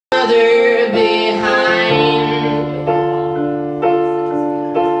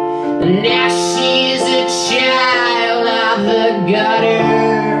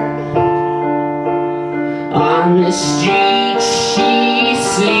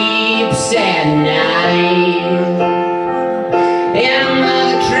sad night. And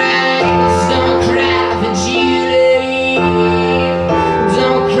mother cries, don't cry for Julie,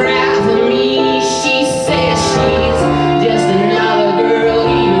 don't cry for me. She says she's just another girl,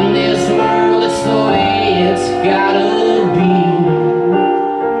 even this world is the way it's gotta be.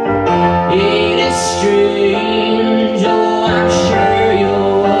 It is strange, oh I'm sure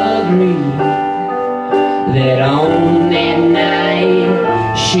you'll agree, that on that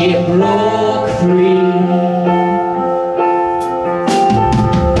night she broke free.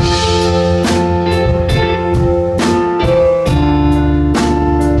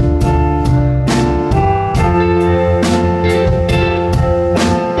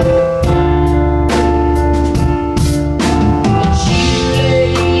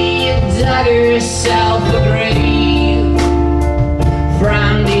 Herself a grave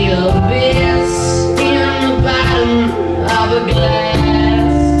from the abyss in the bottom of a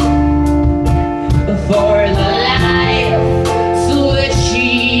glass, for the life to which she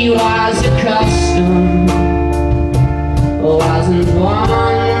was accustomed wasn't one